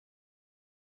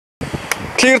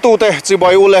thlir tu te chi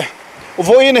bai ule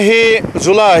voin hi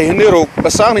July ni ruk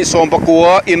pasang ni som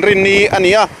pakua inrin ni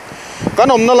ania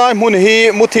kanom na lai mun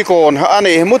hi muthi kon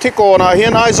ani muthi kon a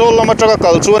hian ai zol lama taka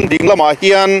kal chuan ding lama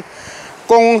hian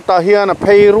kong ta hian a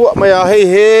phei ru maya hei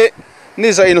he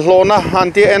ni za in hlona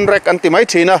hanti enrek anti mai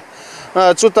thina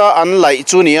chuta an lai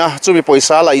chu nia chumi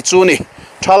poisa lai chu ni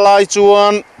thalai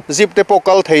chuan zip te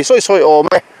pokal thei soi soi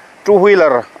ome two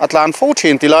wheeler atlan fo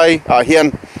thin tilai a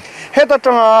hian heta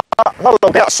tanga hallo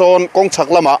ya son kong chak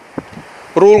lama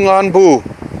Rulngan Bu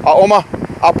a oma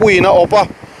apuina opa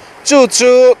chu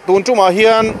tun tu ma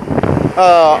hian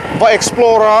va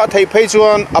explora thei phei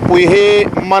chuan apui he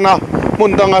mana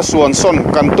mundanga suan son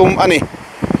kantum ani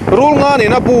Rulngan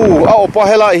ina bu a opa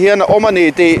hela hian oma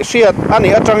ni ti riat ani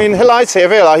atangin helai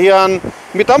chevela hian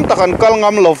mitam takan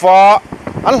kalngam lova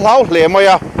an hlau hle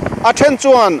maya a then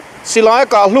chuan silai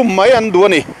ka hlum mai an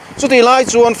duani chuti lai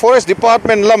chuan forest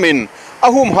department lamin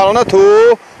ahum halna thu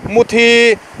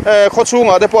muthi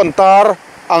khochunga de pontar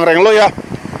angreng loya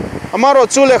amaro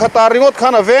chule khata ringot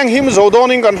khana veng him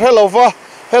zodoning kan helova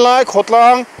helai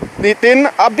khotlang ditin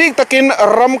abik takin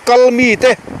ramkal mi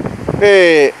te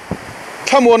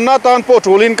thamon na tan po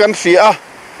tulin kan ria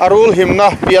arul himna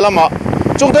pialama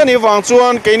chungte ni wang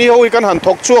chuan keini ho kan han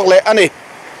thok chuak le ani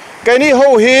keini ho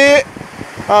hi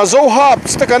zo hap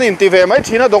stakan intive mai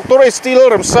thina doctor steel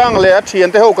rem sang le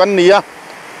thian te ho kan nia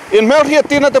in mer hi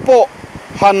tina te po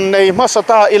han nei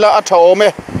masata ila athaome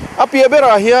apia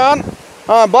bera hian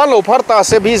balo pharta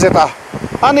se bizeta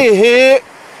ani hi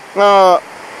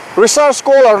research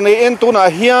scholar ni entuna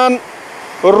hian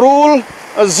rule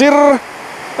zir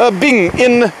bing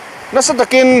in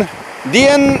nasatakin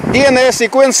DNA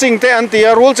sequencing te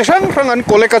antia rule chang an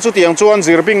koleka chu tiang chuan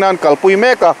zir bing nan kalpui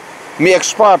meka mi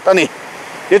expert ani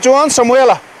ye chuan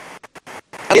samuela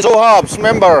zo habs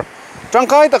member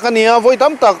Trangkai takania voi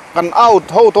tam tak kan out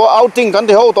ho to outing kan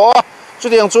de ho to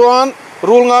chudiang chuan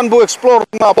Rulngan Bu explore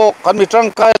na po kan mi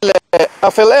trangkai le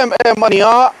FLM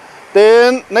mania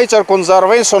ten nature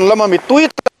conservation lama mi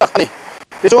tweet ani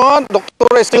chuan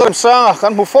doctor still sang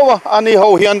kan mu fowa ani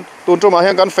ho hian tuntuma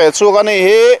hian kan fe chu kan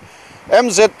he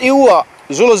MZU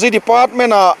zoology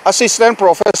department assistant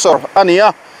professor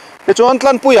ania chuan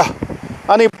tlan puya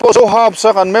ani po so hab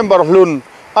sa kan member hlun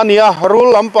ania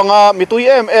rule lampanga mitui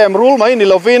rule mai ni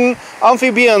lovin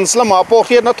amphibians lama po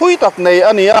khiat na thui tak nei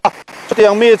ania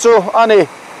tiang mi chu ani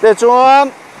te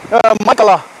chuan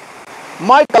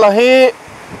Michael hi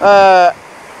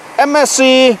MSc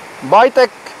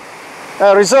Biotech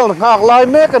result ngak lai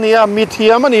mek ania mi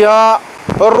thiam ania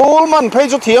rule man phei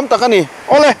chu thiam takani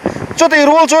ole chuti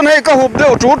rule chun hei ka hup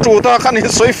deu chu ta khani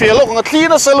soi fielo nga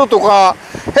thlina selu tuka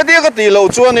hetia ka ti lo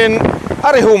chuanin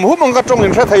ari hum ka tong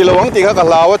in thei lo ang ti ka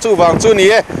lawa chu wang chu ni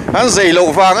an zei lo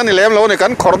wang ani lem lo ni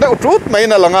kan khor deuh trut mai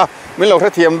na langa min lo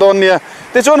thiam don nia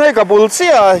ti chon hei ka bul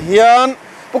sia hian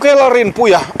pukela rin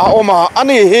puya a oma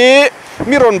ani hi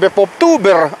miron be pop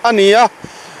tuber ania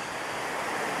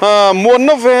muan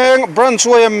na veng branch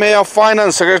way me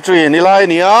finance secretary ni lai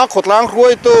nia khotlang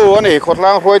roi tu ani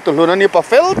khotlang roi tu hlun ani pa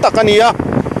fel takania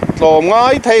tlom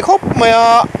ngai thei khop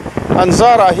maya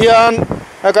anzara hian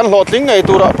kan hlotling ngai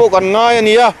tura po kan ngai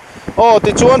ania o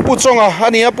ti chuan puchonga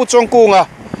ania puchong kunga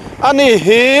ani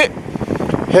hi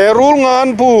he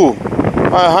Rulngan Bu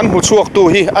han hu chuak tu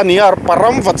hi ania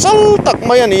param vachal tak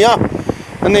mai ania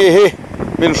ani hi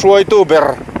min roi tu ber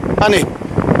ani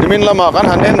min lama kan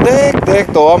han en dek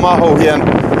to ma ho hian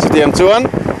chitiang chuan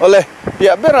ole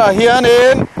pia bera hian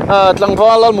en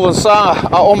tlangwal mun sang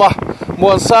a oma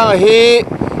mun sang hi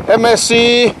MSc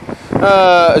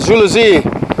zoology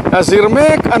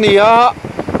zirmek ania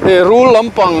rule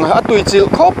lampang atui chil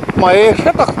khop mai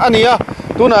hetak ania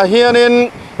tuna hian en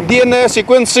DNA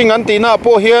sequencing antina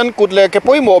po hian kutle ke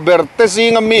poimo ber te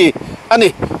zingami ani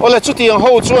ole chutiang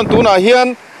ho chuan tuna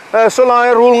hian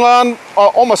solai Rulngan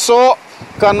omaso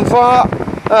kanwa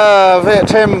ve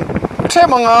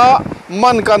themanga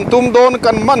man kan tum don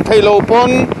kan man thailo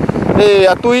pon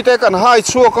atui te kan hai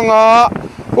chuakanga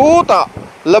uta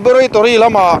laboratory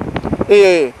lama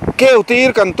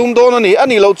keutir kan tum don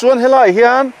ani lo chuan helai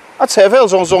hian a chevel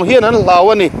zong hian an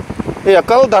lawani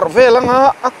kal dar velanga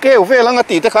a keu velanga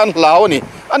ti te khan lawani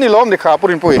ani lom ni kha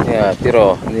purin pui ya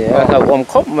tiro ni a om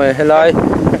khop me helai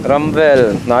ramvel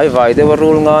nai vai de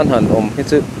Rulngan han hi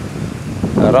chu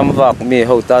ramwak mi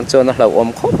ho tan chon a hlau om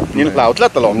khop nin hlau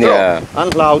tlat talom ni an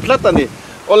hlau tlat ani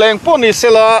oleng poni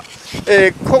sela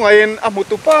khongain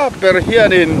amutupa per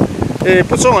hianin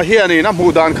puchonga hianin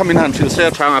amudan khamin han thil se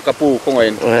thanga kapu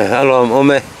khongain alom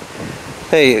ome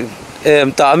hei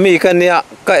ta mi kan ya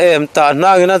ka ta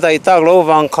nangina dai tak lo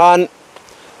Bawngkawn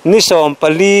ni som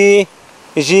pali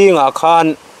ji nga khan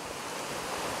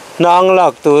nang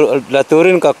lak tur la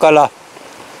turin ka kala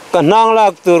ka nang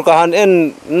lak tur ka han en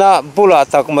na bula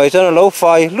tak mai chon lo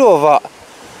fai luwa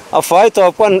a fai to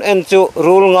pan en chu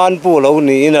Rulngan Bu lo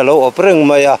ni in lo opreng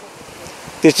maya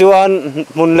ti chuan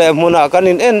mun le muna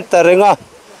kanin en tarenga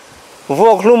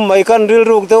vok hlum mai kan ril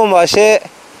ruk te ma se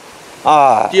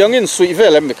tiang in sui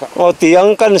velem mi kha o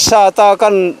tiang kan sa ta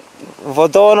kan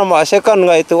vodona ma se kan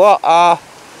ngai tu a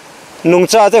nung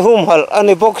cha te hum hal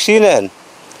ani boxinen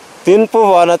tin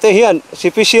puwana te hian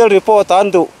special report an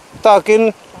du takin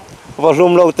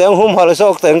volum lo teng hum hal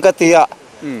sok teng ka tia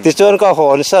ti chuan ka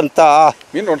hon san ta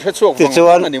min ron the chuak ti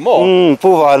chuan ani mo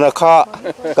puwana kha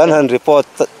kan han report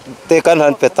te kan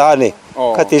han petani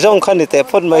khati jong khani te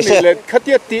phon mai se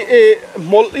khatia ti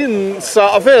mol in sa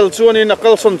avel chuan in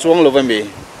akal son chuang lovemi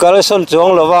kal son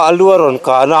chuang lova aluaron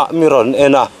kana miron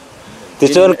ena ti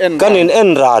chuan kanin en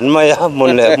ran mai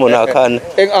mun le muna khan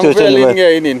eng ang velin nge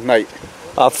in nai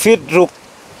a fit ruk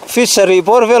fishery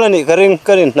bor velani karing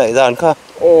karin nai dan kha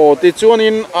ti chuan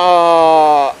in a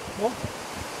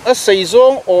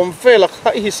seizong om fel kha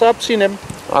hisab sinem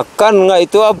kan ngai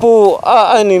tu abu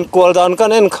anin kol dan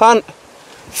kan en khan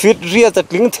fit riat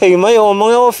atling thei mai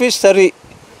o fishery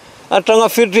atanga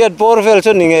fit riat bor vel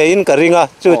chu ninge in karinga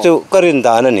chu karin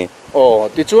dan ani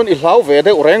ti chuan I hlau ve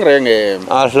de reng reng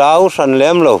a hlau san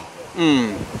lem lo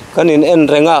kanin en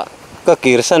renga ka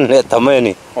kir san le tamai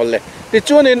ni ole ti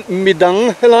chuan in midang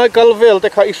helai kalvel te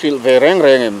kha isil ve reng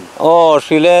reng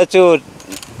sile chu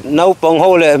nau pang ho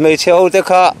le me cheu te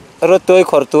kha rotoi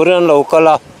khor turan lo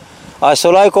kala a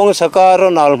solai kong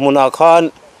sakaron al muna khan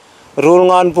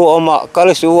Rulngan Bu oma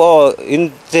kalsu o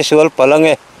in jesual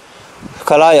palange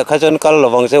khalaya khajon kal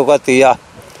lawang cheu ka tia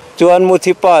chuan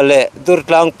Muthi pa le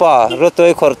durtlang pa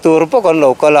rotoi khor tur pokon lo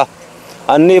kala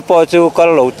anni po chu kal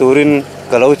lo turin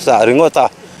kalo cha ringota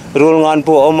Rulngan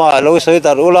Bu oma lo soi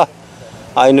dar ula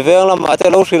ain vengla ma te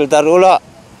lo sil dar ula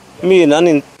mi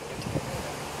nanin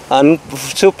an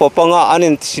chu popanga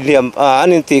anin siliam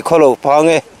anin ti kholo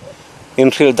phange in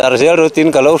sil dar zel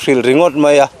rutin kalo sil ringot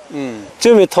maya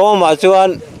chumi thoma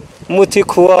chuan Muthi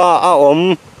khuwa a om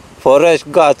forest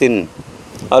garden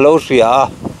alo ria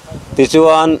ti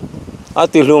chuan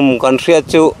atilum kan ria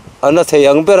chu ana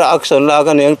theyang ber action la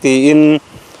kan yang ti in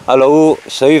alo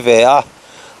soi ve a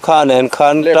khanen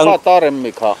khan tang tarem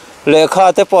mi kha lekha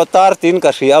te potar tin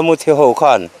ka ria Muthi ho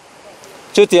khan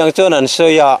chu tiang chon an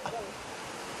soya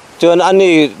chon ani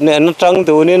nen tang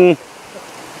dunin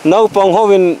nau pang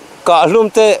hovin ka hlum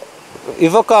te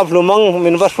iwaka hlumang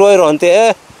min va hroi ron te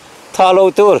thalo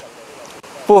tur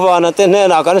puwana te ne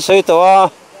na kan soi to a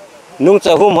nung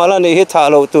cha hum halani hi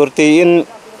thalo tur ti in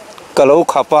kalo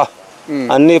khapa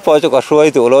anni po chu ka hroi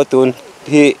tu lo tun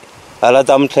hi ala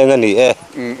dam thleng ani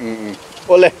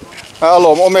ole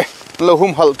alom ome lo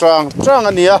hum hal trang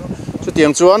ania chu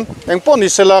tiang chuan eng poni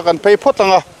sela kan phei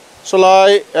photanga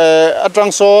solai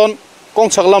atang son kong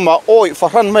chaklama oi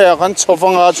faran maya kan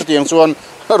chowanga chu tiang chuan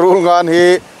Rulngan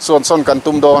hi son kan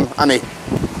tum don ani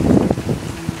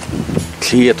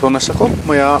thlir thona sako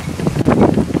maya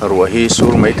ruwa hi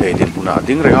sur mai thei din puna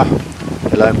ding renga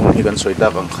helai mun hi kan soita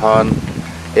kan khan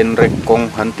en rek kong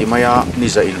han ti maya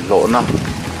niza in lo na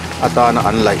atana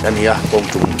an lai ania kong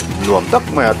tum nuam tak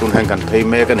maya tun hang kan thei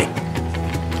me kani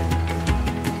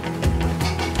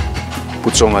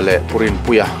puchong ale purin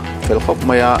puya fel khop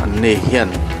maya neih hian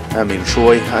amin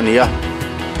shuai ania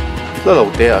lo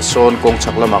te a son kong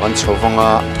chaklama kan chowanga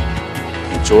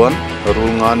chuan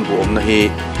Rulngan Bu om na hi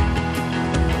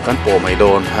kan po mai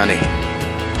don hani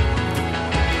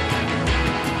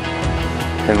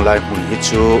henglai mun hi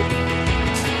chu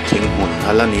thing mun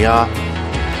halania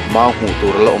ma hu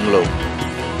tur la om lo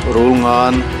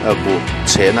Rulngan Bu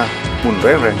chena mun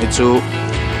reng hi chu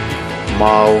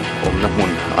mau om na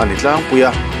mun ani tlang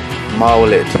puya mau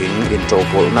le thing in to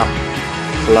pol na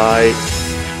lai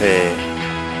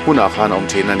puna khan om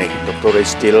thina ni Dr.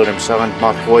 Steel remsangan ma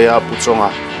khoya puchonga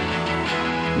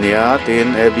nia tin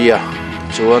ebia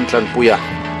chuan tlan puya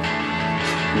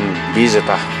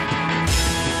bizeta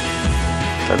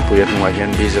tlan puya nunga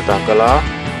hian bizeta kala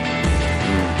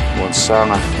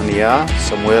monsanga nia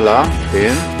Samuela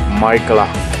tin Michaela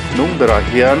nung bera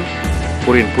hian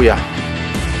purin puya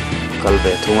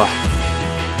kalve thunga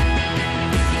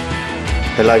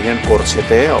helai hian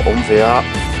korsete om vea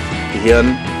hian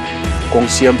kong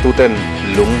siam tu ten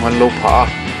lung han lo pha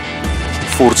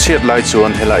fur chiat lai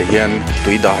chuan helai hian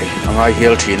tui dai angai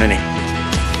hel thin ani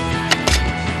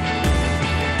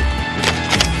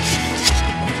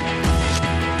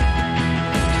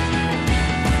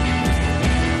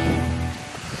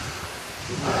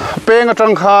peng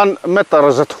atang khan metar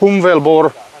za thum vel bor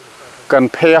kan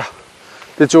phea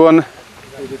ti chuan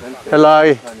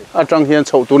helai atang hian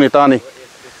chho tu ni ta ni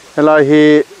helai hi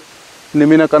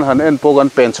nimina kan han en po kan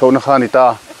pen chho na kha ni ta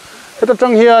heta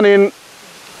tang hian in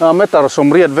metar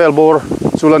somriat velbor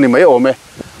chulani mai ome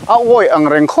a oi ang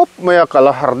reng khop maya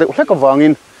kala har de hlek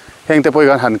awangin hengte poi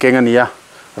kan han keng ania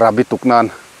rabi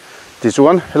tuknan ti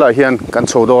chuan helai hian kan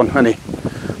chho don ani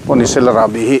poni sel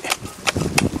rabi hi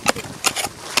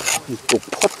tuk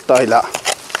phot tai la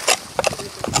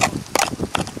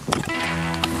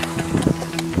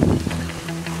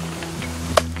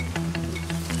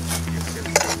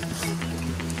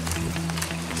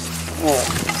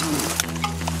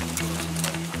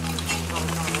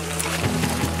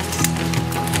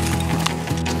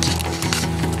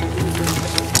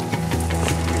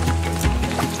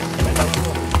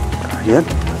hian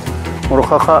moro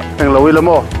kha eng lawi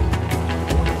lamo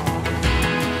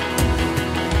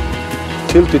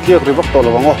thil ti tiak ri bak to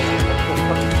lawango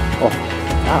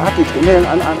ti ne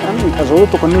an thazo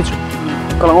to kan ni chu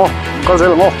kalango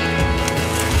kalzelango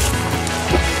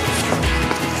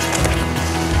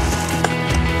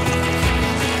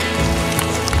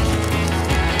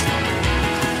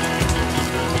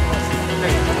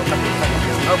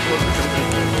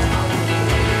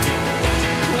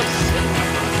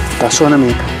ta suana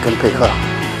mi kan kai kha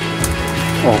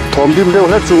thom dim deu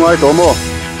hlek chungai to mo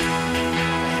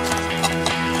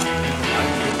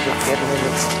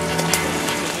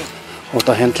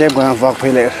ta hen tlem ga wak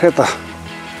phele heta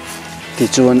ti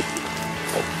chuan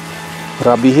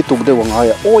rabi hi tuk de wanga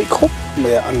ya oi khop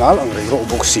me anal ang rei ro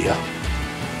boxia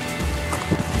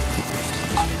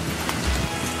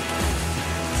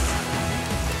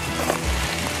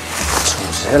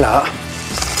chuzela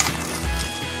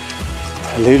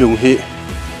leilung hi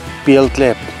pial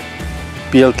tlep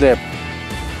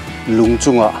lung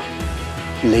chunga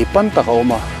leipan tak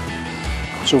awma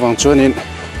chuwang chuanin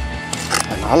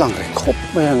analang reng khop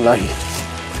meng lai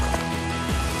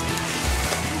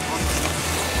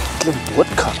tlem buat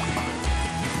kha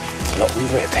lawm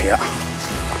ve theia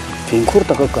thing khur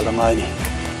taka kalangai ni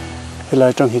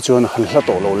helai tang hi chuan han hla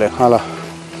to lo le hala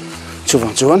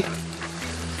chuwang chuan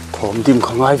thom dim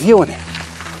khangai viu ani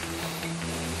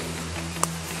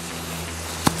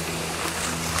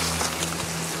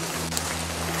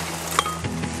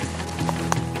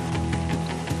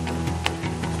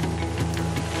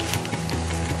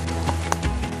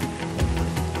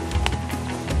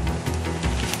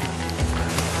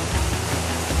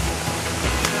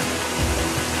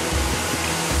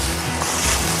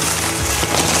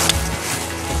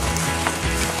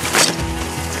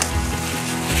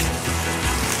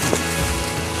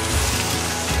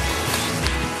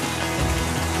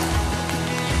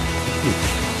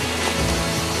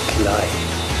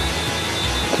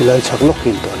khilai chak lok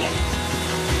kin to ni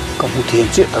ka Muthi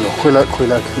che ta lo khilai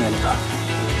khne ka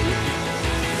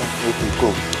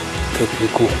ke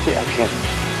ku che a khen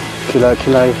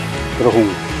khilai rohung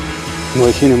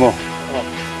noi khi ni mo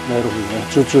nai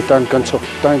rohung chu tan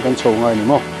kan chho ngai ni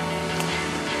mo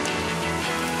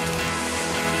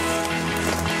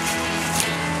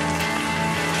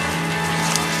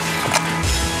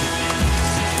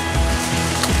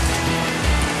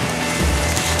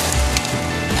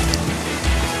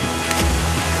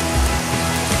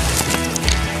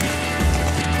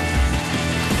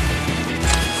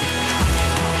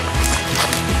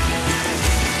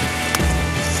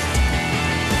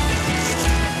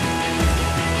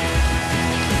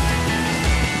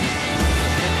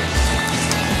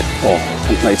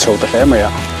này sâu ta khé mày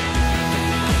ạ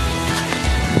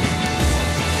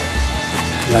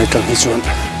này cần đi chuan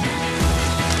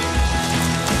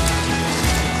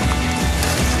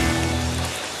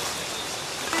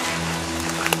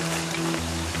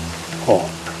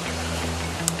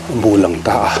bu lăng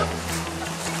ta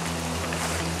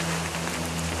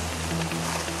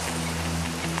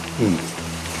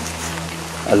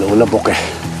alo la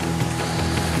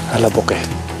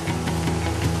boke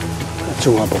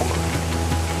chunga bok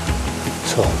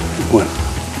so ngun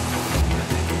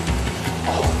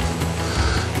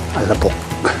ala bok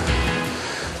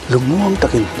lumuang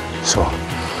takin so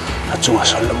chunga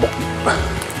so la bok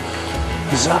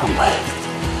za mai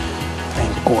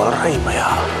anh qua rai mày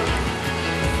à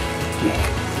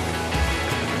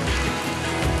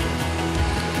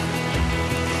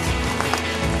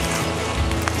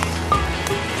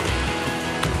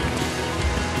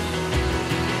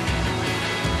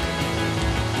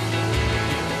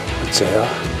Saya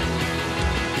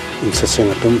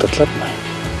insaseng atum tatlat mai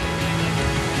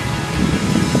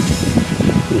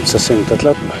insaseng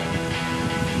tatlat mai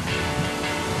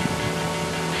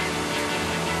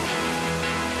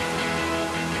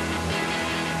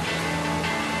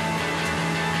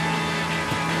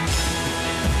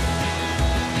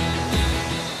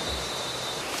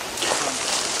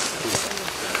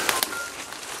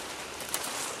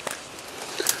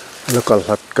local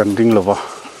hat kan ring lova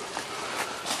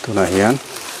tuna hian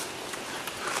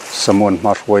samon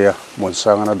marwaya mon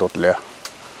sangana dot le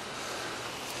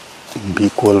bi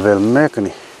kol vel mek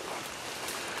ni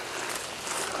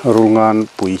Rulngan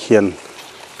pui hian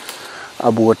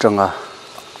abu atanga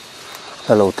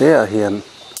halote a hian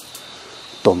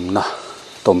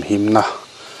tom himna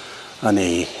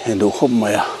ani hendu khop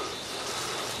maya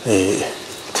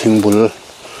thingbul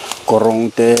korong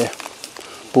te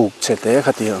puk chete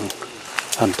khatiang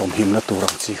han tom himna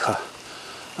turang chi kha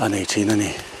ani thina ni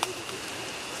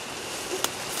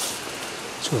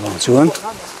chuwang chuan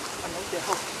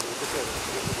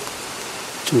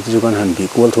chu kan han bi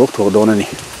kol thok don ani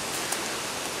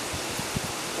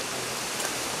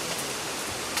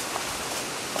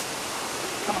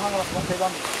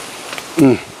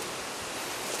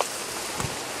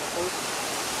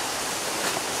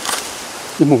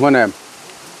đi mùng con em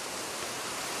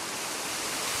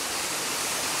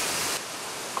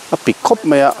bị khóc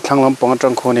mẹ thằng làm bông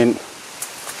trăng khonin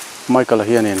mai cả là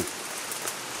hiền nên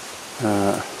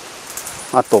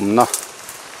tôm na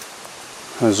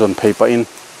dồn phê pa in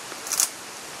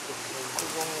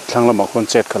thằng làm con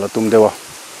chết cả là tôm đều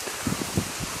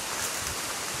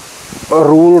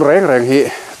rul reng hi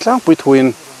thằng bụi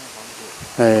thuin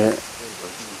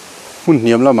mun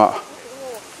niệm lắm ạ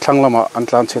thằng lamah an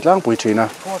tlan che tlang pui thina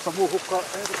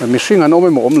mi hring an ome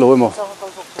mo om lo mo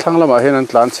thlang lamah hian an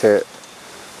tlan che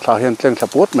thla hian tleng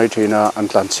thlaput mai thina an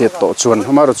tlan che to chuan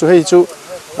hamaro chu hei chu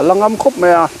alangam khop me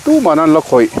a tu manan la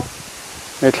khoi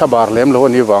e thlabar lem lo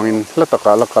ni wangin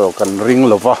lataka lakal kan ring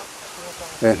lova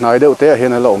e nai deuh te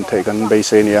hian ala om thei kan bei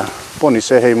se nia poni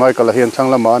se hei mai kala hian thlang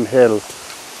lamah an hel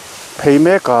phei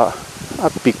me ka a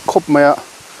pik khop me a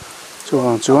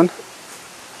chuan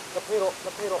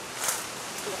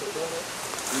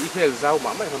Ini zau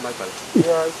mama yang mai bal.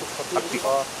 Ya itu apik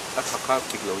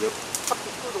apik lo yo.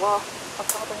 Apik tu doa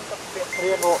apa yang tak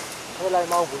rian ro. Helai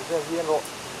mau bun se rian ro.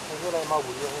 Helai mau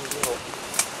bun rian ro.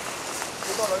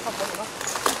 Itu lo tak boleh.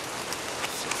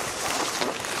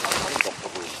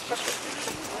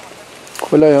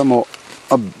 Khulai mo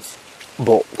ab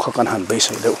bo khakan han bei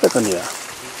sai deuh kan ya.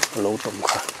 Lo tom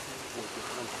kha.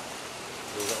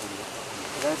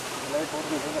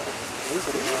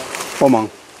 Omang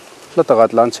la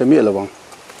takat lan chemi lawang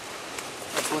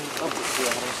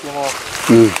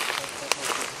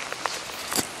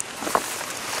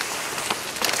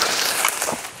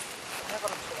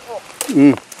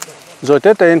rồi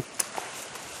tết tên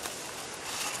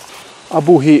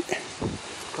abu hi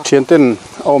chiến tên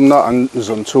om na an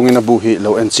zon chungin abu hi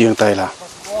lo en chiang tai la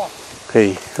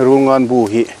hei Rulngan Bu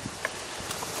hi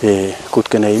kut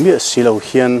ke nei mi silo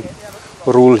hian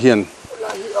rul hian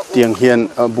tiang hian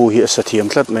bu hi sathiam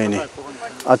tlat mai ni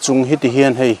achung hi ti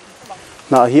hian hei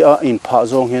na hi a in pha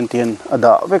zong hian tian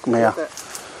ada vek maya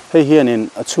hei hian in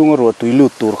achung ro tuilu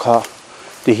tur kha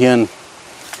ti hian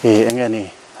enge ni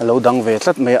halo dang ve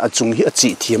tlat mai achung hi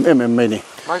achi thiam em mai ni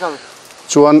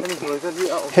chuan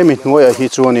hemi ngoi a hi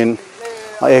chuan in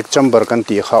a ek chamber kan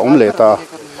ti kha om le ta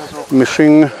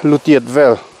mihring lutiat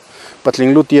vel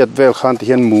patling lutiat vel khan ti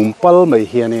hian mum pal mai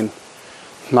hian in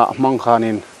na mang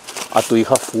khanin atui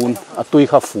kha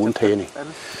fun the ni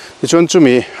ti chuan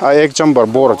chumi a ek chamber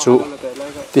bor chu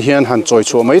ti hian han choi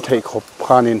chu mai thei khop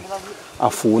khanin a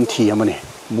fun thiam ani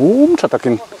mum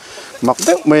thatakin mak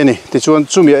deuh mai ni ti chuan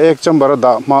chumi a ek chamber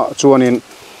da ma chuanin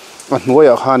a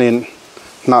hnuaiah khanin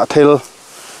na thel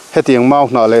hetiang mau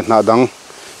na le na dang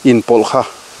in pol kha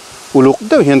uluk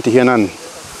deuh hian ti hian an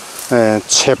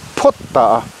chep phot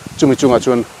ta chumi chunga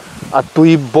chuan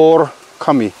atui bor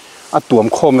khami atuam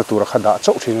khom na tur khada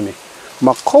chau thin ni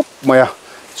makhop maya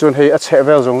chun hei a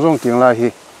chevel zong zong ting la hi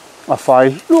a fai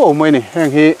lo mai ni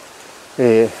heng hi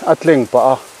atleng pa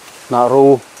na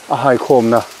ro a hai khom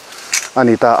na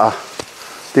anita a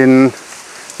tin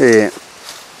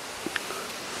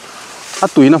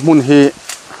atui na mun hi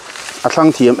a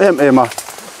thlang thiam em a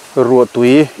ro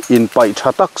tui in pai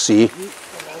thatak si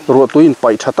ro tui in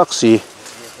pai thatak si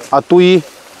atui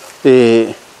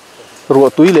ro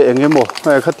tui le engemo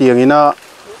khatiang ina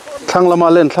thlang lama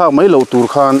len thak mai lo tur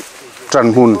khan tran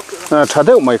hun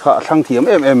thadeu mai kha thlang thiam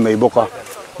em mai boka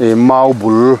mau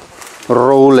bul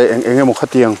ro le engemo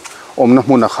khatiang omna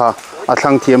hmuna kha a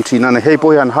thlang thiam thina na hei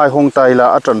poyan hai hong tai la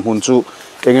a tran hun chu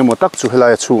engemo tak chu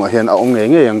helai chunga hian a ong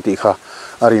nge yang ti kha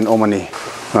arin omani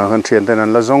kan thian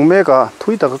ten la zong me ka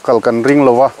thui tak kal kan ring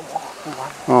lowa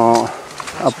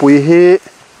apui hi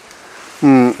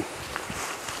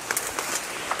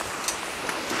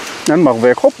nan mặc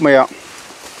về khóc mày ạ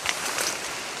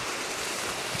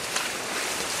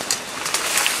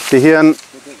thì hiện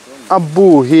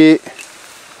abu hi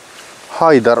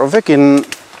haidar vekin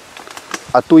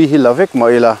atui hi lavek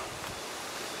maila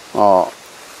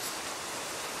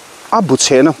abu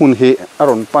chena hun hi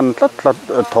aron pan tlat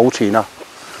thau thina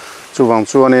chuwang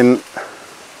chuanin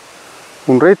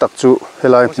hun rei tak chu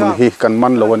helai mun hi kan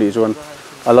man lo ani chuan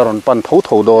alaron pan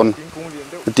tho don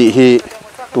ti hi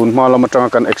tun malama tanga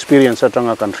kan experience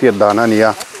tanga kan riat dan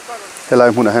ania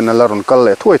helai mun hen alaron kal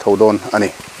le thuai tho don ani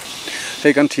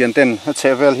hei kan thian ten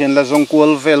chevel hian la zong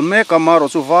kual vel me kamaro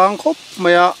chu wang khop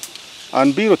maya an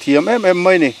biro thiam em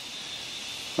mai ni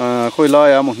khoi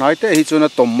laia mu nai te hi chuna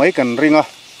tom mai kan ringa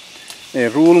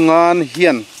Rulngan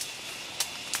hian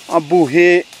abu he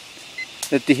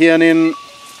ti hianin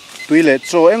tuile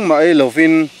cho engma ai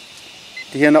lovin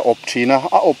ti hian a op thina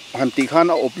a op hanti khan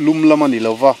a op lum lama ni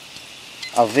lova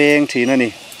aveng thina ni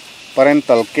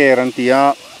parental care an tia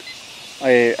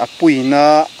a puina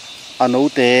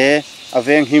anote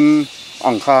aveng him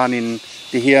angkhanin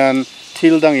ti hian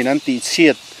thildang in an ti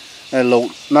chiat lo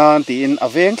nan ti in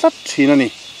aveng tlat thina ni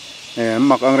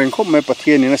mak angreng khop me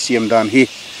pathian in a siam dan hi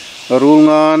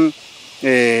Rulngan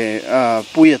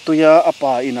puya tuya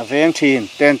apa in aveng thin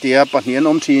ten tia pahnian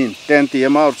om thin ten tia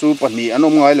ma chu pahni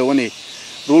anom ngai lo ani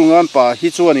Rulngan pa hi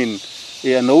chuanin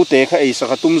no te kha ei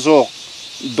saka tum jok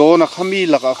dona khami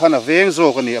laka khana veng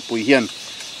jok ani apui hian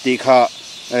ti kha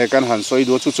kan han soi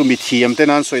do chu mi thiam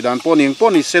tenan soidan poning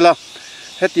poni sela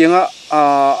hetianga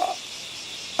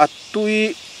atui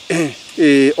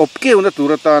opkeu na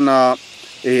turata na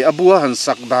abua han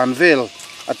sak dan vel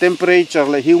a temperature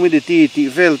le humidity ti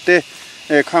velte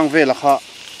khang vela kha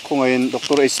khongain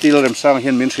doctor steel rem sang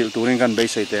hian min thil turin kan be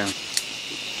sei teng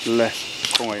le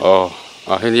khongai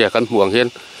hen ya kan huang hian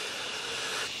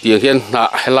tiang hian na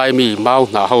helai mi mau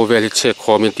na ho veli che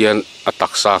khomin tian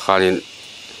ataksa khanin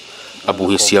abu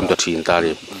hi siam ta thin ta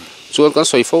ni chuan kan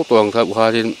soi pho tong tha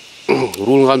buharin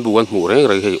Rulngan Bu kan mu reng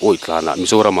rei hei oi tlana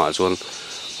Mizorama chuan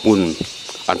mun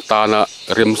antana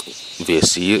rem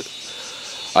vesi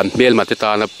an mel mate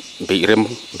ta na beirem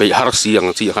be har siang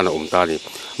chi khana ta ni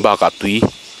ba ka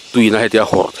tui na hetia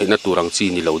hor theina turang chi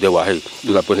ni lo dewa hei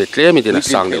tula pon he tlemi dena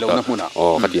sang le ta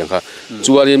khatiang kha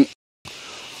chuanin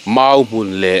mau mun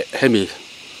le hemi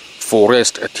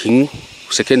forest a thing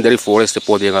secondary forest te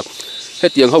podinga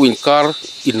hetiang hawin kar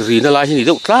in rina la hi ni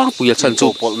deuh tlang puya chan chu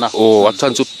a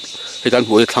chan chu hetan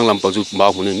huai thlang lam pang chu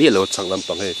mau mun ni lo chang lam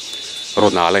pang he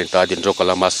rona lain ta din ro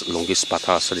kalamas longis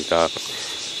patha sanita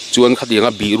chuan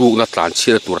khatianga biru na tlan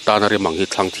chhira turta na re mang hi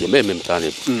thlang thiam em ta ni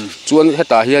chuan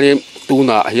heta hian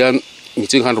tuna hian mi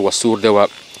ching han ruwa sur dewa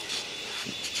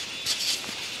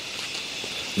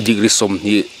degree som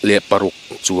ni le paruk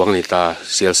chuang ni ta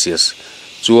celsius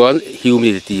chuan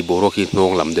humidity borok hi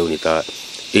nong lam deu ni ta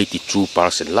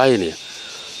 82% lai ni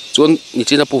chuan ni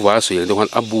china puwa soyeng dewan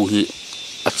abu hi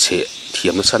ache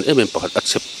thiam na san em pakhat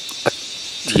ache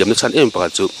thiam na san em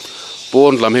pakhat chu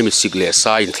pon lam hemi sigle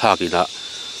sa in thlakina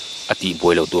ati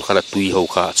boilo tur khana tui ho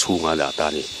kha chunga la ta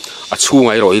ni a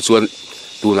chungai ro hi chuan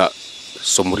tuna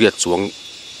somriat chuang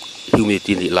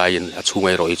humidity ni lain a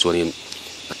chungai ro hi chuan in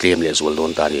atlem le zol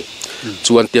don ta ni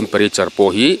chuan temperature po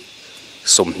hi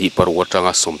somni parwa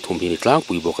tanga somthum hi ni tlang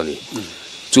pui bokani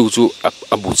chu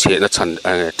abu che na chan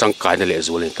changkai na le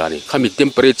zol ta ni khami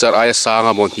temperature aya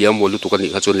sanga mon hiam mo lu tu kan ni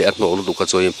kha chon le atno lu tu ka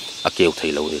choi a keu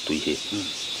theilo ni tui hi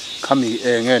khami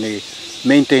nge ni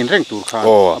maintain reng tur kha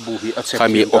abu hi a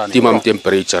khami optimum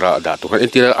temperature da tu kan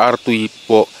entira ar tui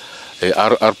po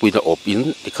ar pui na op in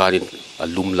tikarin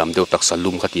alum lam deu tak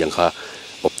salum khatiang kha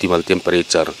optimal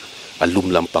temperature alum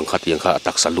lam pang khatiang kha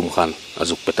tak salum khan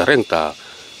azuk petareng ta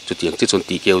chutiang chi chon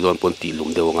ti keu don pon ti lum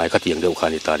deu ngai khatiang deu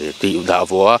khani ta re ti da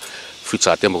voa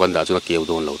ficha te mo kan da chuna keu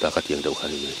don lo ta khatiang deu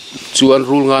khani chuan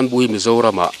Rulngan Bu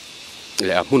Mizorama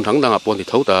le a hun hang danga pon ti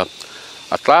thota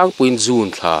atlang puin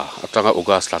June tha atanga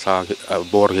August tha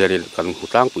bor hianin kan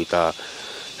hutang puita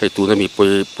hei tu na mi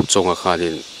poi puchonga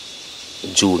khanin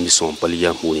June ni som palia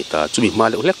huni ta chumi ma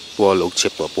le lek po lo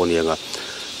chep po ponianga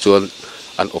chuan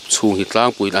an op chung hi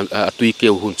tlang puin an atui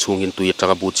keu hun chung in tui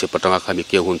tanga bu che patanga khami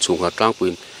keu hun chung ha tlang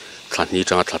puin thani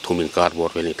tanga thathumin kar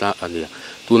bor veni ta ania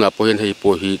tuna pohen hei po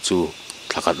hi chu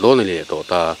thakat lo ni le to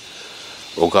ta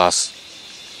August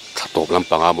thatop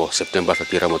lampanga mo September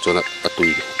thatira mo chona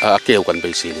atui keu kan be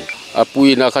sin apui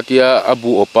na khatia abu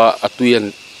opa atuian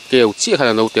keu chi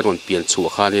khana no teron pian chu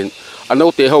khanin ano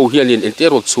te ho hianin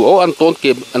enterot chu o an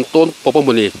ton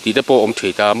popomoni ti de po om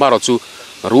theita maro chu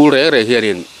rul re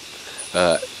hianin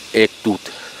ek tut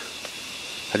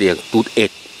hadiang tut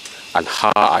ek an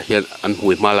ha a hian an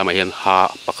hui mala ma hian ha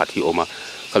pakhat hi oma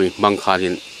kami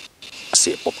mangkhanin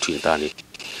se pop thin ta ni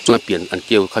chuna pian an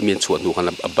keu khamin chuan nu khan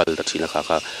abal da thina kha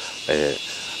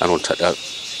anon thada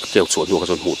keu chuan nu ka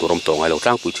chon mu torom tongai lo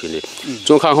tlang pui thini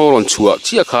chung khang ho ron chua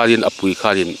chia khalin apui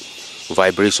khalin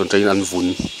vibration train an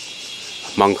vun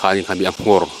mang khanin khami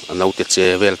amhor anau te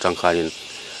chevel tang khanin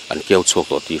an keu chok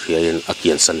to ti hian a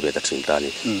kian san ve ta thin ta ni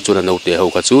chuna no te ho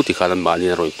ka chu ti khanan mani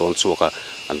roi ton chuka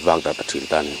an wang da ta thin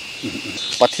ta ni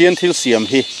pathian thil siam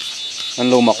hi an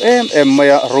lo mak em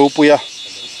maya ro puya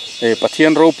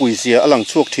pathian ro pui zia alang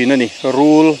chuak thina ni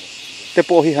rul te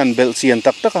po hi han bel chian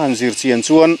tak tak han zir chian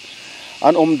chuan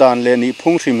an om dan le ni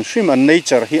phung hrim an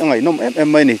nature hi angai nom em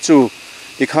mai ni chu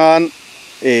ti khan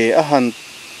a han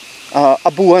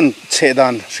abuan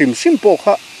chedan hrim po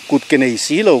kha kut ke nei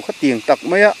si lo kha tiang tak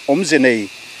maya om je nei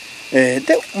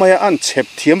de maya an chep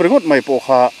thiam ringot mai po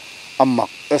kha amak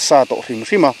sa to hrim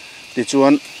ti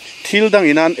chuan thil dang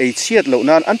inan ei chiat lo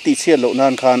nan an ti chiat lo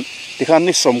nan khan ti khan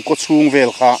ni som ko chung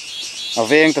vel kha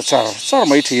aveng ta char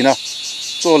mai thina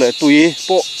chole tui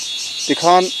po ti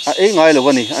khan a ei ngai lo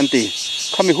wani an ti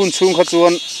khami hun chung kha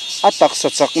chuan atak sa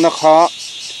chak na kha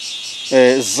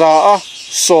za a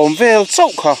som vel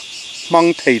chau kha mang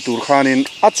thei tur khanin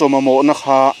a choma mo na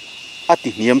kha ati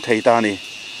niam thei ta ni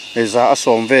za a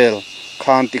som vel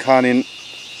khan ti khanin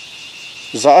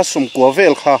za a som kwa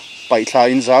vel kha pai thla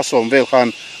in za som vel khan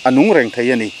anung reng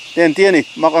thei ani ten ti ani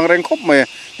makang reng khop me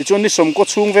ti chon ni som ko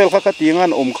chung vel kha ka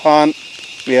tingan om khan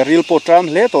we ril potram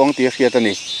le tong ti khiat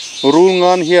ani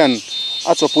rulngan hian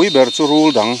a chopui ber chu rul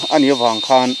dang ani wang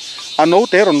khan ano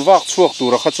te ron wak chuak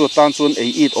tur kha chu tan chun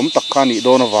ei it om tak khani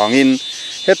don wangin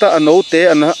heta ano te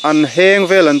an heng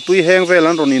vel an tui heng vel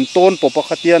an ron in ton popa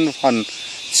khatian han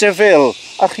chevel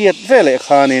a khiat vele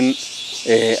khanin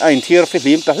a in thir fi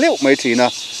hlim ta leu mai thina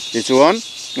ti chuan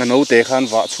ano te khan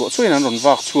wa chu chuin an ron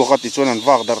wak chu ka ti chuan an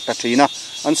wak dar ta thina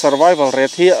an survival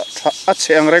rate hi a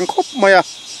cheng reng khop maya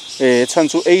chan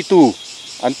chu a2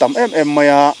 an tam em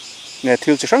maya nge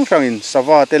thil chi sang in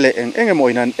sawa te le eng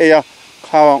moinan eya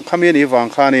khami ni wang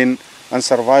khanin an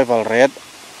survival rate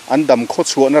an dam kho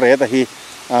chu na rate hi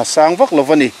sang vak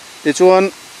lovani ti chuan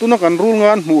tuna kan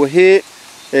rulngan mu hi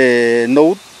no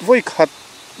voi khat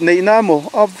neina mo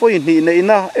a voi ni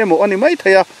neina emo ani mai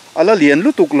thaya ala lian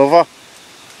lutuk lova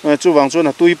chu wang chuan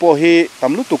a tui po hi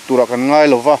tam lutuk tura kan ngai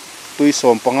lova tui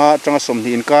som panga tanga som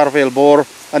ni in carvel bor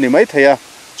ani mai thaya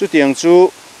chu tiang chu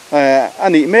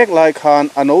ani mek lai khan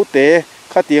ano te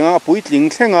khatianga puitling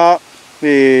thlenga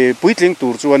puitling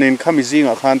tur chuanin khami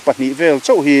zinga khan pahni vel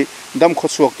chau hi dam kho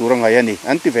chuak tur ngai ani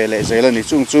anti vele zelani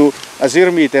chung chu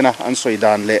azirmi tena an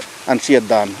soidan le an chiat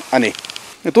dan ani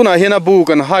tuna hian abu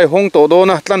kan hai hong to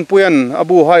dona tlan puyan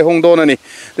abu hai hong dona ni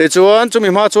le chuan chumi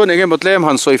ma chuan enge motlem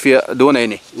han soifia do nei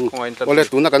ni ole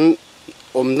tuna kan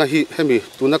om na hi hemi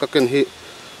tuna ka ken hi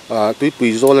tui pui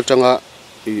zol atanga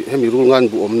hemi rulngan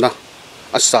bu om na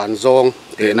asan zong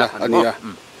ena ania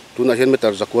tuna hian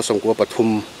meter zakwa sangko pathum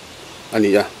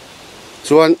ania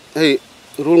chuan hei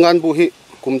rulngan bu hi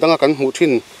kumdanga kan hu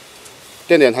thin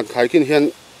tenen hat khai kin hian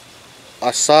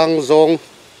asang zong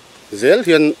zel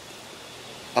hian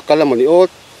akalamani o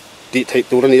ti thei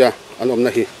turania an omna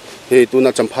hi hei tuna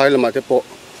champhai lama te po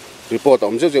report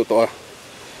om zeu to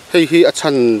hei hi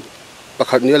achan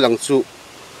pakhat ni lang chu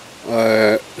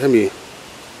hemi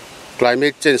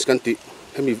climate change kan ti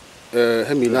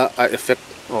hemi na a effect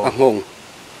a hong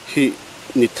hi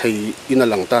ni thei ina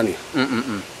lang ta ni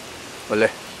vale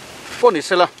poni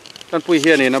sela kan pui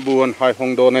hian na buan hai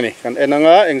hong don ani kan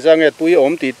enanga engjange pui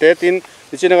om ti te tin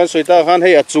china kan soita khan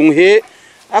hei achung hi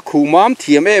a khu mam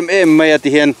thiam em mai ati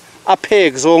hian a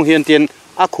phek zong hian tin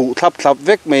a khu thlap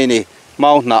vek mai ni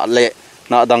mau na le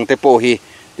na dang te po hi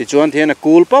ti chuan thian a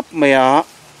kul pap maya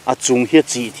a chung hi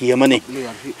chi thiam ani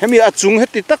hemi a chung he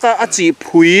ti taka a chi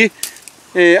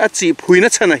phui na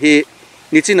chana hi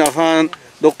ni china khan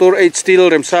Dr. H. Steel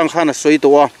remsang khan a soi to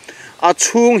a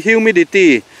chung humidity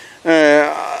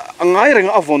ngai reng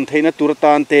avon theina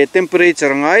turatan te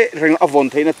temperature ngai reng avon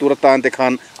theina turatan te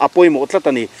khan apoi mo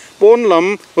tlatani ponlam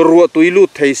ruwa tuilu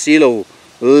thei silo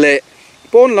le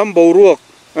ponlam boruak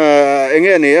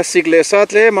enge ne sikle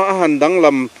satle ma handang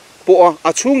lam po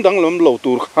a chung dang lam lo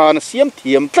tur khan siam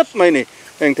thiam tlat mai ni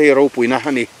eng thei ro puina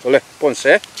hani ole pon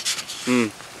se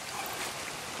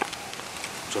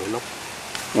choi lo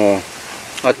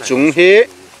a chung hi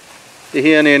ti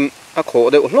hianin a kho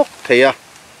de hlok theia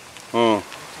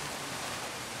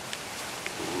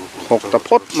hok ta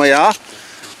phot maya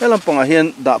elam panga hian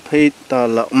da phei ta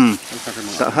la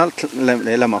ta hal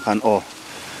le lama khan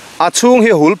a chung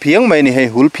hi hul phiang mai ni hei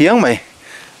hul phiang mai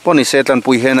poni setlan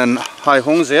pui henan hai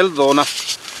hong zel dona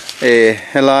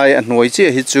helai a noi che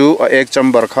hi chu a ek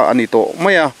chamber kha ani to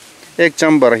maya ek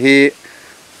chamber hi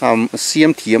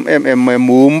siam thiam mai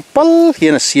mum pal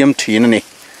hian a siam thin ani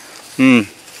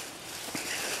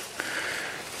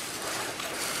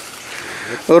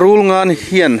rulngan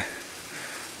hian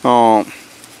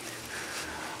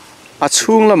a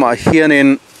chung lama hianin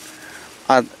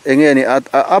a enge ni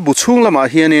a bu chung lama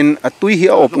hianin a tui hi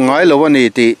a op ngai lo ani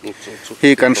ti hi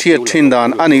kan hriat thin dan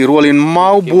ani rolin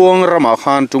mau buang rama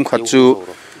khan tum khat chu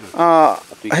a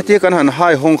heti kan han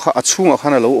hai hong kha a chung a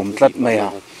khan lo tlat mai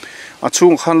a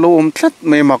chung khan lo tlat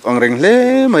mai mak ang reng hle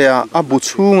maya a bu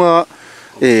chunga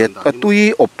a tui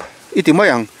op iti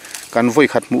mayang kan voi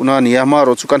khat mu na nia ma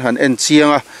ro chu kan han en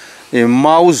chianga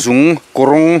mau zung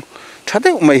korong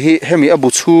thate mai hi hemi abu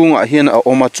chunga hian a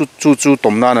oma chu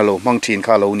tomna na lo mang thin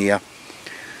kha lo nia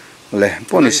le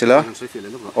poni sila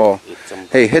o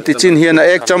hei heti chin hian a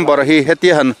ek chamber hi heti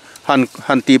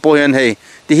han ti po hian hei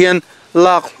ti hian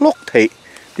lak lok thei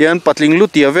tian patling lu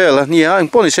tia vel nia ang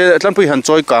poni se tlan pui han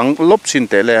choi kang lop chin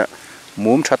te le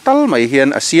mum thatal mai hian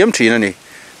a siam thin ani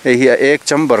hei hi a ek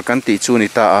chamber kan ti chu ni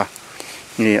ta a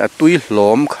ni a tui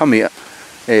hlom khami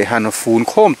han phun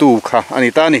khom tu kha ani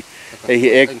ta ni hi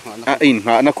ek a in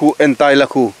nga na khu entai la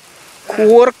khu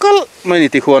khur kal mai ni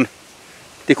ti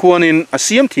khuan in a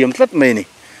siam thiam tlat mai ni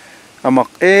amak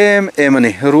em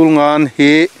ani rulngan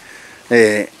hi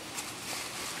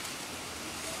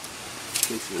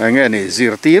ange ni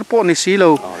zirtir po ni silo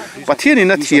pathian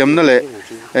in a thiam na le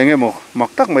ange mo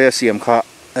maktak mai a siam kha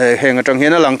heng atang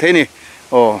hian a lang the ni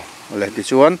o le ti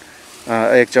chuan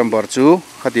ek chamber chu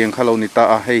khatiang khalo ni ta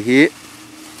a hei hi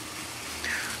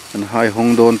an hai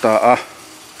hong don ta a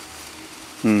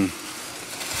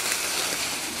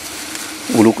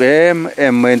uluk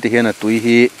em men ti hian a tui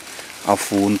hi a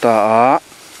fun ta a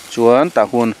chuan ta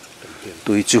hun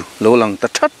tui chu lo lang ta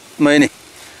that mai ni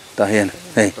ta hian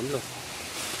hei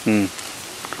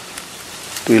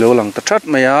tui lo lang ta that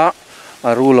mai a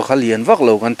rul kha lian vak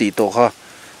lo kan ti to kha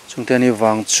chungte ni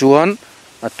wang chuan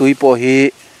a tui po hi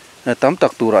tam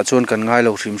tak tura chuan kan ngai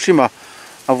lo hrim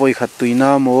a voi khat tuina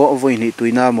mo a voi ni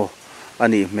tuina mo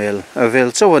ani mel vel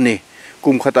chawani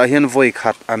kum khata hian voi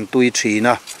khat an tui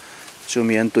thina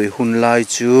chumi an tui hun lai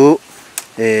chu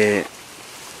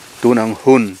tunang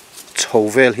hun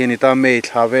chhovel hian ita mei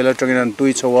thla vel atangin an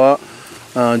tui chawa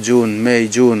June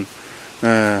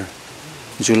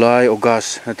July August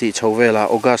ati chhovela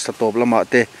August ta top lama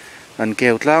te an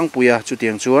keu tlang puya chu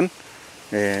tiang chuan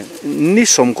ni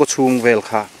som ko chung vel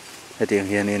kha atiang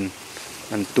hianin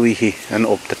an tui hi an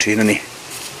op ta thin ani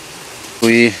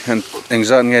tui an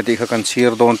engzan nge ti kha kan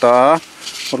chir don ta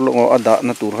orlo ada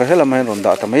na tur kha hela mai ron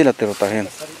da ta mai la ter ta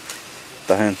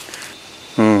hen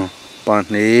pan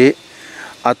ni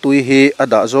a tui hi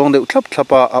ada zong de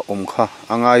thlapa a om kha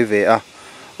angai ve a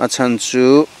chan chu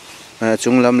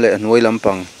chunglam le noi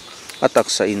lampang atak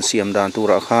sa in siam dan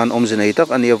tura khan omjenei tak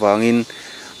ani awangin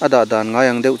ada dan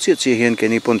ngayang deuh chi hian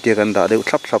keni pon te kan da deuh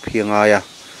thlap hi ngaya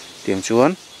tiang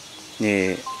chuan ni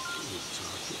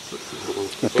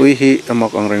tui hi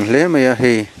amak ang reng hle maya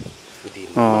hei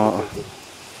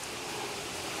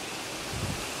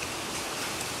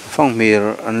fangmir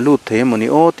an lut the moni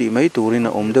o ti mai turin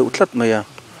a om deuh thlat maya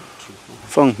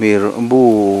fangmir bu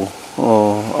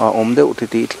a om deuh ti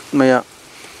thlat maya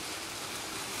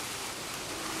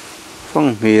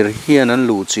fangmir hian an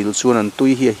lu chil chuan an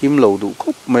tui hi him lo du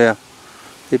khop maya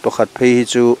hi pakhat phei hi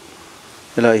chu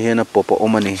helai hian a popa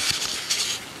omani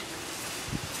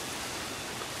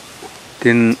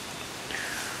tin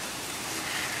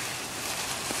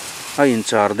a in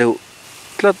char deuh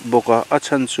tlat boka a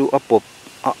chan chu a pop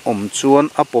a om chuan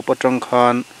a pop atang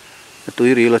khan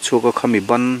tui ri la chuka khami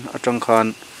ban atang khan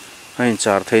a in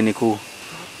char theini khu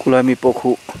kulami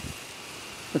pokhu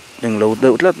eng lo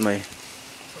deuh tlat mai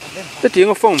te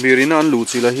tiang a fangmir in an lu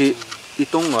chila hi I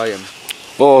tong ngai em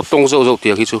tong zo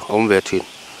tiang hi chu om ve thin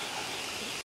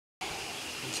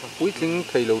pui tling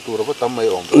thei lo tur ba tam mai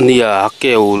om nia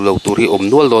keu lo tur hi om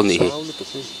nual don ni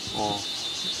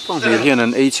fangmir hian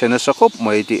an ei chena sakhop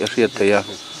mai ti riat theya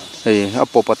hei a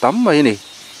popa tam mai ni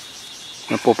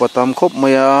a popa tam khop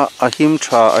maya a him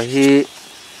tha a hi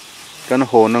kan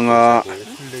honanga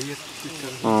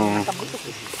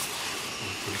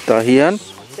ta hian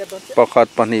pakhat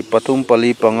pani pathum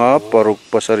pali panga paruk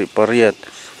pasari pariat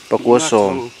pakwa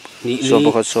som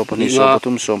pakhat som pani som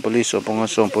pathum som pali som panga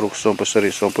som paruk som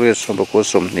pasari som pariat som pakwa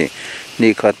som ni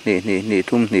khat ni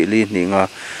thum ni li ni nga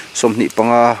som ni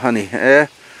panga hani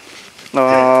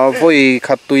voi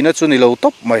khat tuina chu ni lo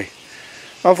top mai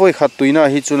a voi khat tuina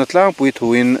hi chu na tlang pui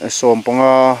thuin som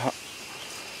panga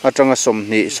atanga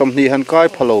som ni han kai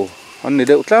phalo an ni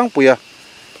deuh tlang puya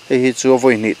hi chu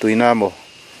voi ni tuina mo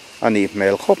ani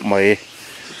mel khop mai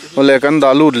ole kan da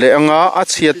lut le anga a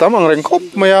chia tam ang reng khop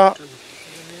maya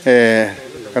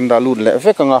kan da lut le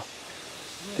vek anga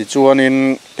ti chuanin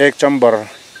ek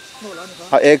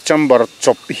chamber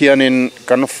chop hianin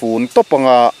kan fun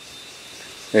topanga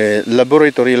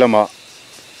laboratory lama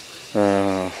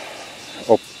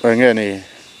nghe này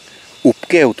ụp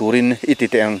keo turin ít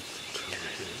tiếng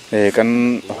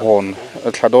kan hòn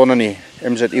thadon ani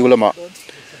MZ yêu lama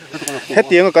hết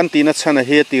tiếng kan tin chana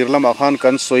he tir lama khan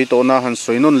kan soi to na han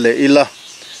soi non le ila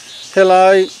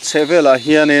helai chevela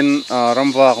hianin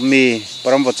ramwak mi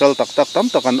paramwachal tak tak tam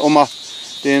takan oma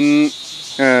tin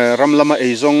ramlama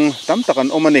eizong tam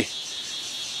takan omani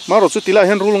maro chu tila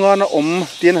hen rulngan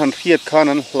tin han riat khan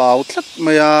an hlau thlat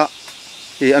maya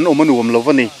an omanuam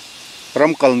lovani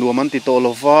ramkal nuaman ti to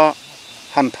lova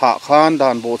han tha khan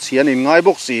dan bo chian in ngai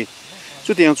bok si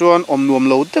chu tiang chuan nuam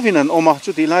lo devin an oma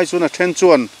chu ti lai chuan a then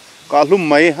chuan ka hlum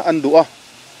mai an du a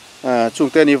chung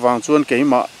te ni wang chuan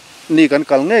keima ni kan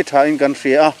kal nge tha in kan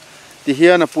ria ti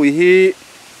hian a pui hi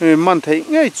man thei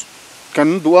nge kan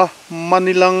du a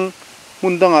manilang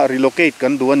mundanga relocate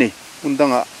kan du ani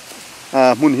mundanga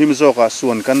mun him zoka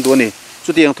suan kan du ani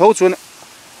chu tiang tho chuan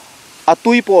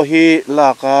atui po hi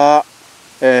laka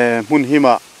mun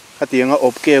hima hatianga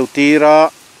opkeu tira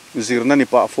zirna ni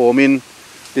pa fomin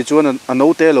ti chuan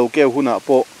anote lo keu huna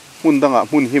po mundanga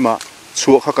mun hima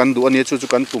chu kha kan du ani chu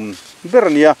kan tum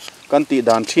berania kan ti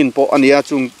dan thin po ania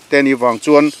chung teni wang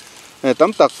chuan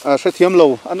tam tak hrethiam lo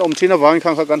an om thina wang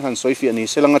khang kha kan han soi fi ani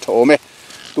selanga thome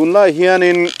tunlai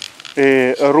hianin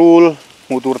rule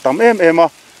mutur tam ema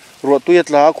ro tuet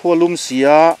la khwalum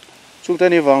sia chung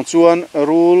teni wang chuan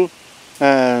rule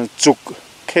chuk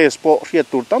case po riat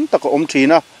tur tam tak om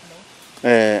thina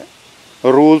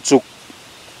rule chuk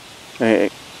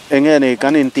enge nei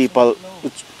kan in tipal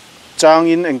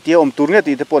changin engtia om tur nge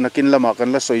ti te pon akin lama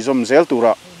kan la soizom zel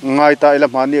tura ngai ta ila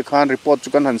mani khan report chu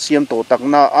kan han siam to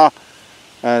takna a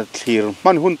thlir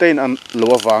man hun tein an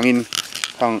lowa wangin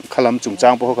khang khalam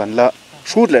chungchang po kan la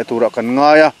shoot le tura kan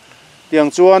ngaya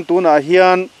tiang chuan tuna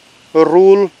hian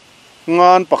rule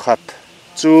ngan pakhat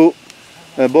chu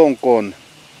Bawngkawn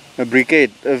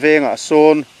Brigade venga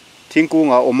son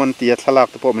thingkunga oman tia thalak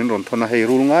te po min ron thona hei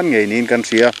Rulngan ngei nin kan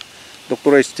ria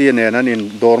Dr. ST ne nanin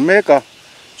dormeka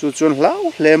chu chun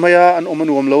hlau hlemaya an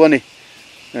omanuam lo ani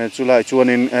chulai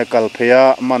chuanin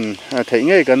kalpheya man thei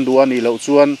ngei kan du ani lo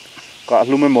chuan ka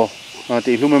hlumemo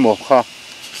ti hlumemo kha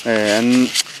an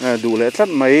du le thlat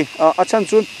mai a chan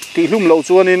chun ti hlum lo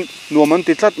chuanin nuaman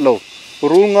ti thlat lo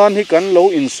Rulngan hi kan lo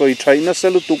in soi thaina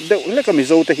selutuk deuh le ka mi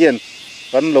zo te hian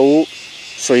kan lo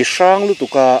soi sang lu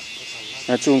tuka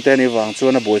chung te ni wang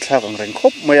chuan a boi thlak ang reng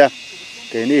khop maya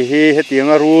ke ni hi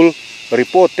hetianga rule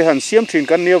report te han siam thin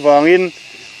kan nia wangin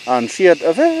an fiat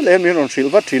ave le min on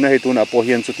silva thina he tuna po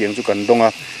hian chu tiang chu kan donga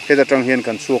heta tang hian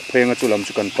kan chuak phenga chulam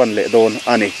chu kan pan le don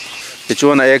ani ti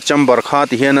chuan a ek chamber kha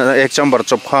ti hian a ek chamber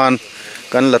chop khan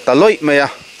kan la taloi maya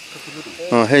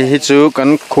hei hi chu kan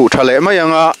khu thale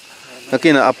mayanga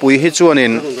akina apui hi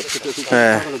chuanin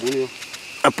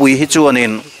apui hi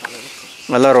chuanin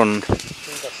alaron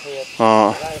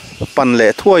pan le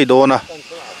thuai dona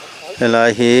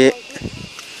helai hi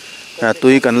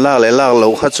tui kan la le la lo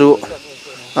kha chu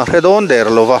a hredon der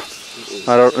lova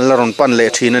alaron pan le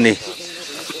thina ni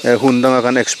hundanga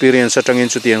kan experience atangin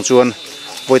chu tiang chuan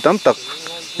voitam tak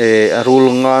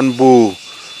Rulngan Bu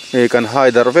kan hai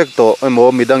dar vek to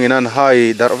emo midang inan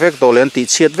hai dar vek to len ti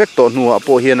chiat vek to nuwa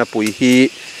po hian a pui hi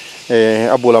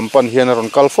abulam pan hian ron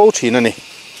kalfo thina ni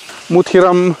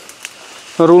muthiram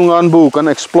Rulngan Bu kan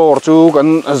explore chu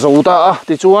kan zota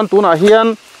ti chuan tuna hian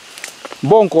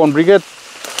Bawngkawn Brigade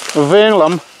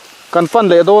venglam kan pan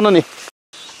le don ani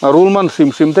rulman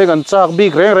sim te kan chak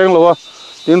big reng lowa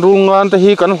tin Rulngan te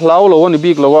hi kan hlau lo ani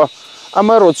big lowa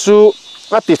amaro chu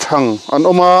ati thang an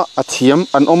oma athiam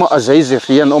an oma azai ze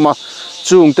rian oma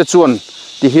chung te chuan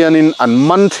ti hianin an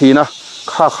man thina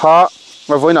kha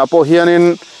voina po hianin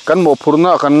kan mo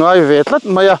phurna kan ngai ve tlat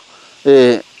maya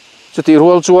chuti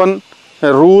rual chuan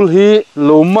rule hi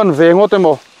loman vengote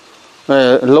mo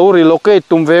lo relocate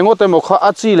tum vengote mo kha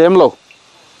achi lem lo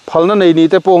phalna nei ni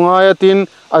te po ngai tin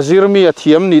azirmi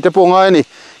athiam ni te po ngai ni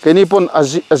keni pon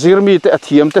azirmi te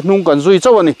athiam te hnung kan zui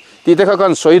chawani ti te kha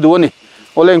kan soi du ani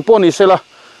oleng poni sela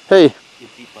hey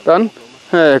kan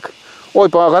oi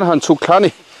pa kan han chuk thani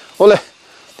ole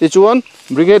ti chuan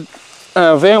brigade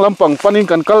veng lampang panin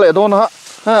kan kal le don ha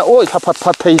oi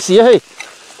phat thei si hey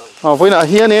voina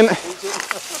hianin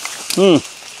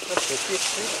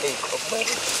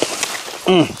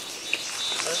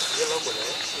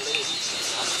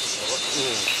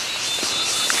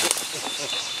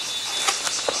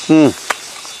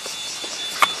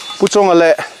puchong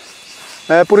ale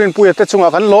purin puya te chunga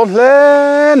kan lom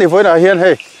hle ni voina hian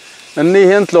hei an ni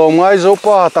hian tlom ngai zo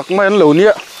pa tak mai an lo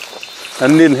nia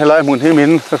an nin helai mun hi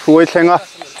min ruai thlenga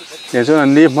ye chun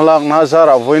an ni malak na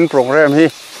zara voin program hi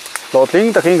lo ting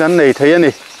taking kan nei thei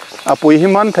ani apui hi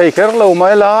man thei kher lo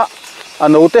mai la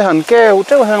anh ute han kêu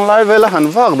treo hàng lai về là han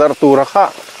vác dar tu ra kha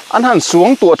anh han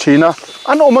xuống tua thina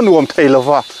anh ôm anh nuông thấy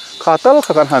lova khá tal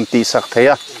khá kan han ti sak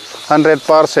theya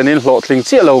 100% in lo thling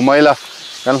chia lo mai la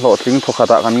kan lo thling tho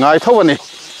khata kan ngai tho ani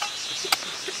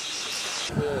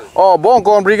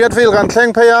Bawngkawn Brigade Field kan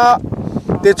thleng phaya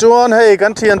ti chuan hei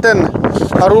kan thian ten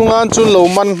Rungan chun lo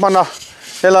man mana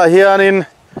hela hianin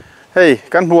hei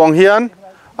kan huang hian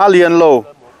alian lo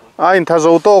in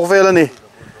thazo tok vel ani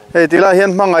hei tila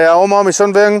hian hmangaya oma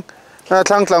mission veng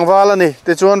thlang wal ani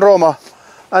ti chuan roma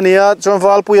ania chuan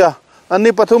wal puya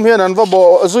ani pathum hian an va bo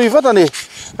zui vat ani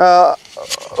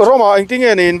roma engting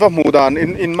en in va mudan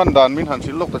in mandan min han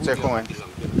sil lok ta che khong ai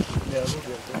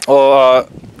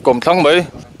kom thlang mai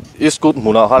iskut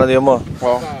muna khan ani mo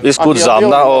iskut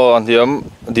zamna an hiam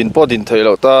din po din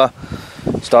theilo ta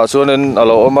sta chuanin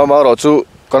alo oma ma ro chu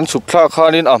kan chukthla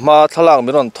khanin ama thalang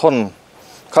min on thon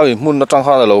khami mun na tang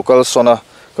khan local sona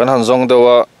kan han zong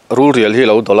dewa ru real hi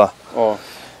lo dola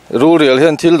ru real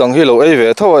hian thil dang hi lo ei ve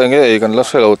tho enge ei kan la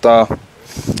selo ta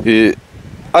i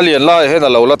alien lai he na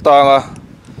lo la tanga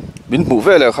bin bu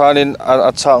ve le khanin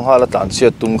a chang hala tan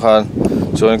siat tum khan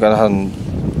chuan kan han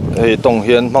ei tong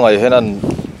hian mangai hen an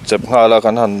chep nga la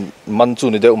kan han man chu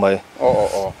ni deuh mai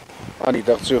ani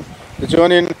dak chu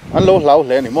chuanin an lo hlau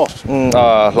hle ni mo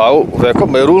hlau ve khop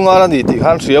mai Rulngan ani ti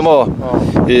khan thria mo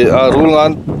i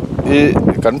Rulngan i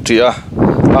kan tria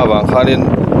awang khanin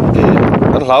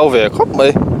an hlau ve khop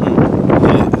mai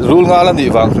Rulngan ani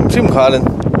wang thim khanin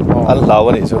an hlau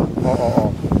ani chu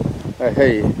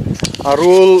hei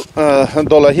rul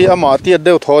dola hi ama ti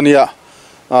deuh thonia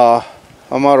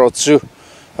ama ro chu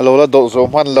alo la do zo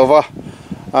man lova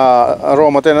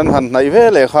roma ten an han nai ve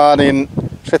le khanin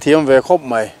se thiam ve khop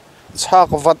mai chak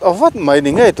vat mai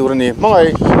ni ngai tur ni mangai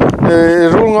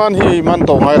Rulngan hi man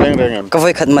to ngai reng em ka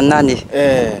voi khat man na ni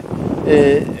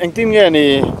engtim nge ni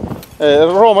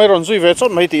roma ron zui ve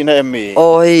chot mai ti na em mi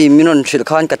oi minon thil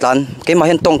khan katlan ke ma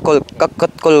hen tong kol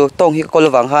kol tong hi kol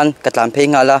wang han katlan phei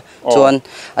nga la chuan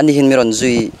ani hin miron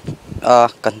zui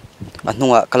kan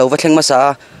anunga kalo va thleng ma sa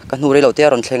kan hu re lo te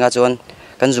ron thlenga chuan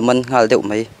kan zuman ngal deuh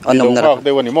mai anom na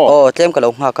tlem kalo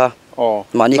nga ka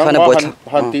mani khana boy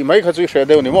han ti mai kha chui hre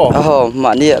deuh ni mo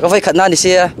mani ka vai khat na ni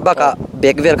sia ba ka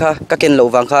bek ver kha ka ken lo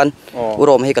wang khan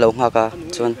urom hi kalo nga ka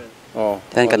chuan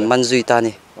ten kan man zui ta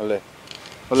ni ole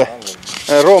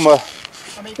roma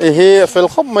hi fel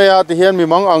khop maya ti hian mi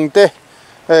mang angte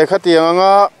khatiang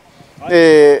anga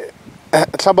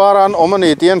thabaran omani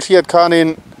tian riat khanin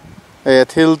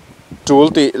thil tul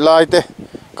ti laite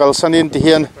kalsanin ti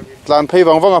hian tlan phei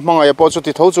wangwanga hmanga po chu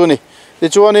ti tho chu ni ti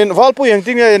chuanin walpu yang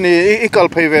tinge ni ikal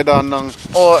phei ve dan nang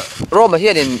roma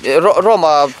hian in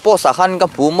roma po sa khan ka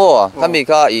pu mo kami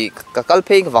ka i ka kal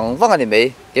phei wangwanga ni mei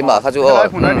ke ma kha chu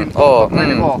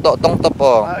to tong top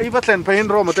i va tlen phein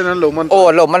roma ten an lo man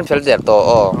lo man fel der to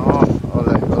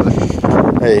ole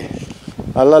hey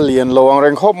ala lian lowang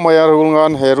reng khop maya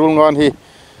Rulngan he Rulngan hi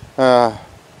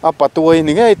apatuai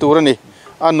ni ngai turani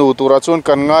anu tura chun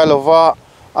kan ngai lova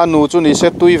anu chu ni se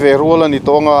tui ve rol ani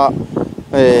tonga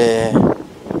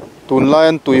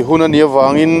tunlain tui hun ani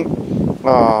wangin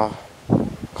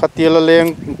khatiala leng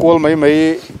kol mai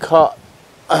kha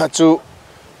chu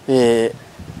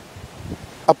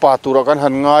apa tura kan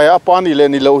han ngai apa ni le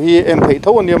ni lo hi en thei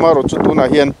tho ani ma ro chu tuna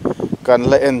hian kan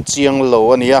la en chiang lo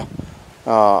ania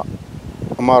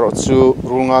amaro chu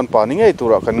Rulngan pa ni ngai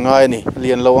tura kan ngai ni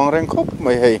lian lowang reng khop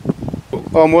mai hei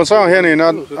mo sang hian in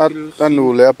anu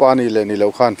le pa ni le ni lo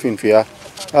khan fin fia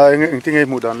engtingai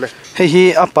mudan le hi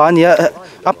apa nia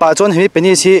apa chon hemi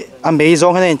peni si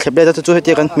amazing hanin thleble da chu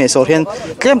heti kan me so hian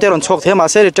klem te ron chok thema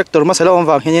se tractor ma selo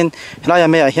wang hian hlaya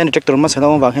me hian tractor ma selo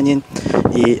wang hian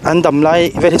i andam lai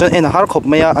ve chon en har khop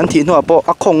meya an thi nu apo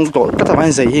akhong to ka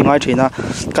thaman zai hi ngai thina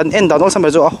kan en da no sam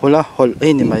zo a hola hol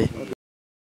ei ni mai